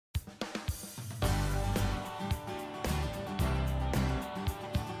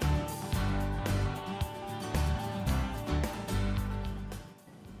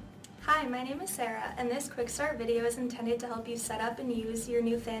Hi, my name is Sarah, and this quick start video is intended to help you set up and use your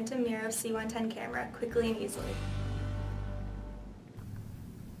new Phantom Miro C110 camera quickly and easily.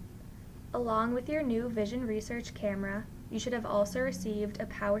 Along with your new Vision Research camera, you should have also received a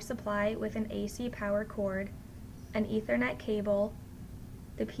power supply with an AC power cord, an Ethernet cable,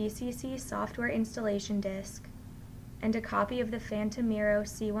 the PCC software installation disc, and a copy of the Phantom Miro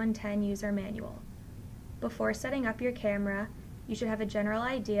C110 user manual. Before setting up your camera, you should have a general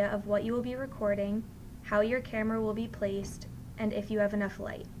idea of what you will be recording, how your camera will be placed, and if you have enough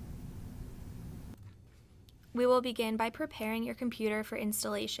light. We will begin by preparing your computer for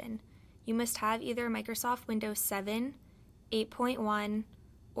installation. You must have either Microsoft Windows 7, 8.1,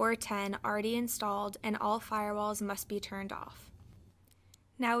 or 10 already installed, and all firewalls must be turned off.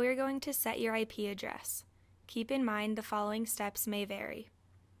 Now we are going to set your IP address. Keep in mind the following steps may vary.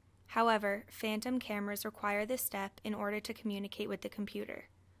 However, Phantom cameras require this step in order to communicate with the computer.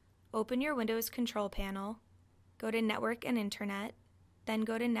 Open your Windows Control Panel, go to Network and Internet, then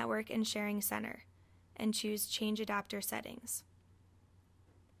go to Network and Sharing Center, and choose Change Adapter Settings.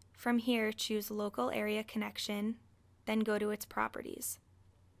 From here, choose Local Area Connection, then go to its properties.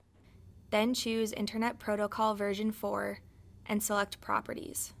 Then choose Internet Protocol version 4 and select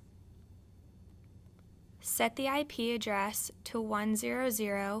Properties. Set the IP address to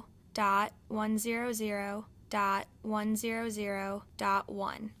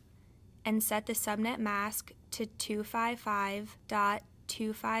 100.100.100.1 and set the subnet mask to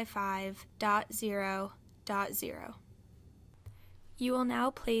 255.255.0.0. You will now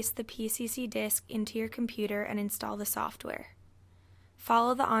place the PCC disk into your computer and install the software.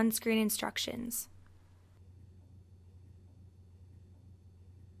 Follow the on-screen instructions.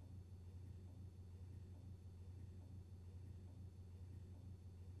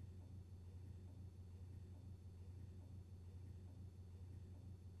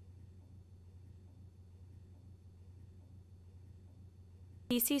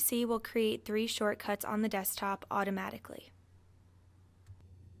 PCC will create 3 shortcuts on the desktop automatically.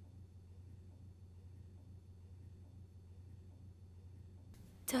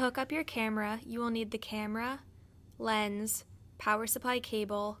 To hook up your camera, you will need the camera, lens, power supply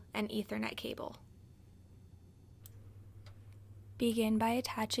cable, and Ethernet cable. Begin by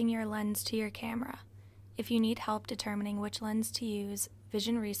attaching your lens to your camera. If you need help determining which lens to use,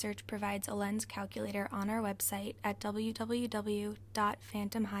 Vision Research provides a lens calculator on our website at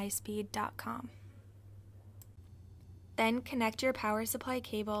www.phantomhighspeed.com. Then connect your power supply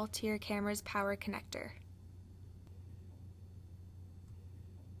cable to your camera's power connector.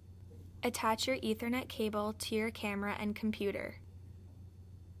 Attach your Ethernet cable to your camera and computer.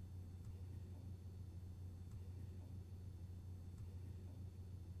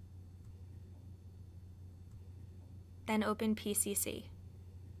 Then open PCC.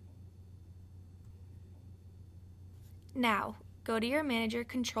 Now, go to your Manager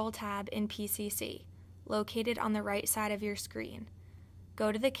Control tab in PCC, located on the right side of your screen.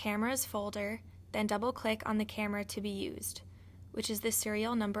 Go to the Cameras folder, then double-click on the camera to be used, which is the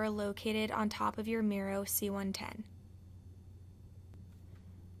serial number located on top of your Miro C110.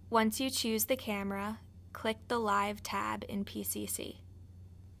 Once you choose the camera, click the Live tab in PCC.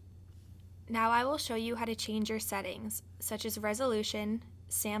 Now I will show you how to change your settings, such as resolution,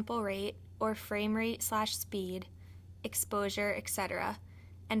 sample rate, or frame rate/speed, exposure, etc.,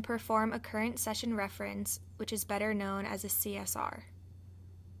 and perform a current session reference, which is better known as a CSR.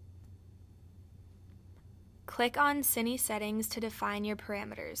 Click on CINE settings to define your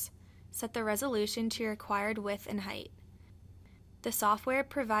parameters. Set the resolution to your required width and height. The software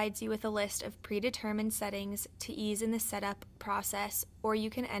provides you with a list of predetermined settings to ease in the setup process, or you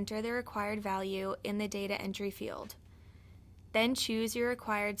can enter the required value in the data entry field. Then choose your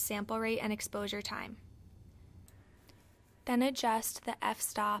required sample rate and exposure time. Then adjust the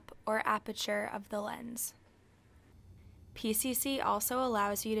f-stop or aperture of the lens. PCC also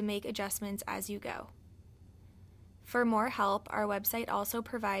allows you to make adjustments as you go. For more help, our website also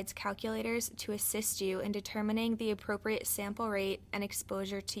provides calculators to assist you in determining the appropriate sample rate and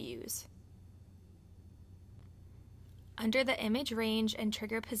exposure to use. Under the image range and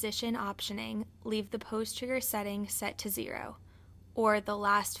trigger position optioning, leave the post-trigger setting set to 0, or the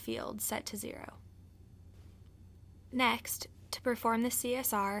last field set to 0. Next, to perform the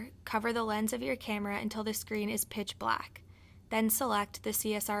CSR, cover the lens of your camera until the screen is pitch black. Then select the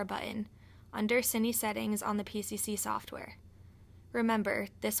CSR button under CINE settings on the PCC software. Remember,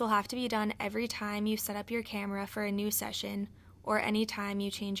 this will have to be done every time you set up your camera for a new session or any time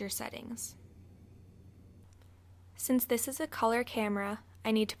you change your settings. Since this is a color camera,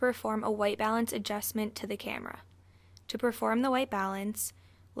 I need to perform a white balance adjustment to the camera. To perform the white balance,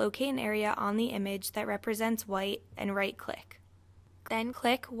 locate an area on the image that represents white and right-click. Then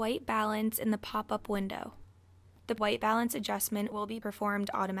click White Balance in the pop-up window. The white balance adjustment will be performed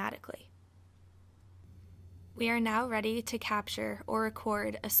automatically. We are now ready to capture or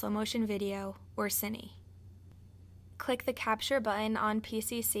record a slow-motion video or CINE. Click the Capture button on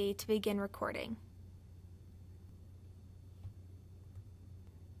PCC to begin recording.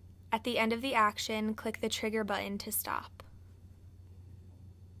 At the end of the action, click the trigger button to stop.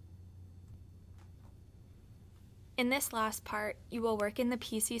 In this last part, you will work in the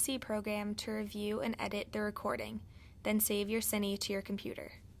PCC program to review and edit the recording, then save your CINE to your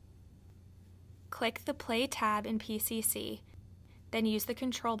computer. Click the Play tab in PCC, then use the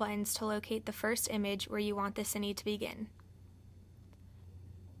control buttons to locate the first image where you want the CINE to begin.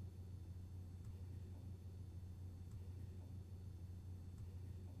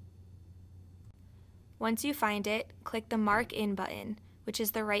 Once you find it, click the Mark In button, which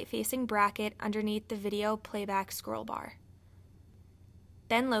is the right-facing bracket underneath the video playback scroll bar.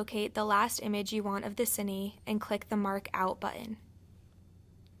 Then locate the last image you want of the CINE and click the Mark Out button.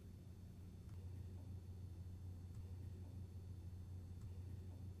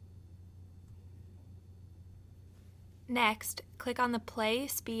 Next, click on the Play,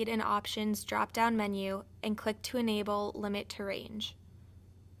 Speed, and Options drop-down menu and click to enable Limit to Range.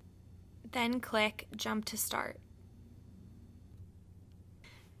 Then click Jump to Start.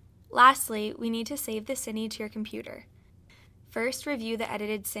 Lastly, we need to save the CINE to your computer. First, review the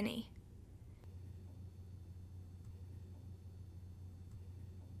edited CINE.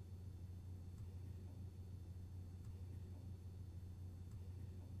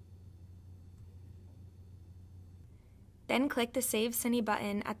 Then click the Save CINE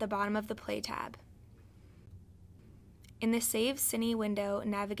button at the bottom of the Play tab. In the Save CINE window,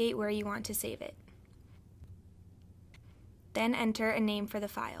 navigate where you want to save it. Then enter a name for the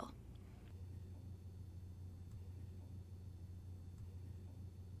file.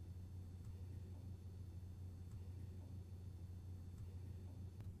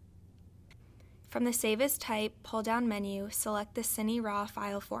 From the Save as Type pull-down menu, select the CINE RAW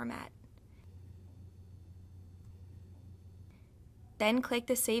file format. Then click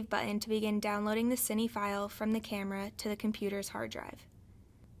the Save button to begin downloading the CINE file from the camera to the computer's hard drive.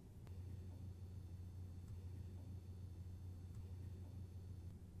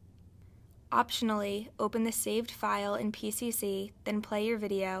 Optionally, open the saved file in PCC, then play your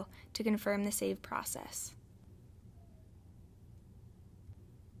video to confirm the save process.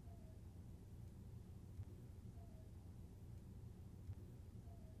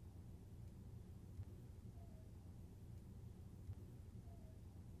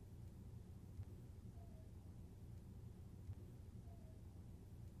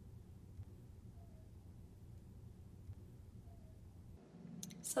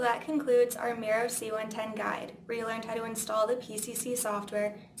 So that concludes our Miro C110 guide, where you learned how to install the PCC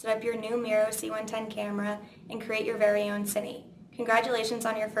software, set up your new Miro C110 camera, and create your very own CINE. Congratulations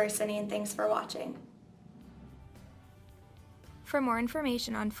on your first CINE, and thanks for watching. For more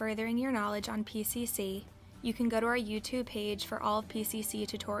information on furthering your knowledge on PCC, you can go to our YouTube page for all of PCC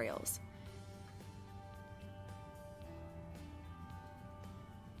tutorials.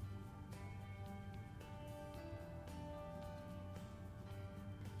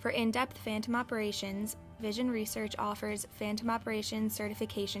 For in-depth Phantom operations, Vision Research offers Phantom Operations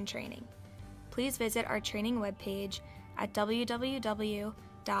Certification Training. Please visit our training webpage at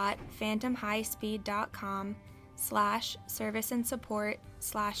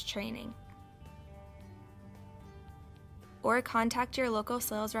www.phantomhighspeed.com/service-and-support/training. Or contact your local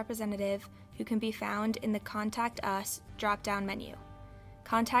sales representative, who can be found in the Contact Us drop-down menu.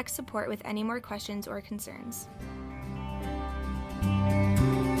 Contact support with any more questions or concerns.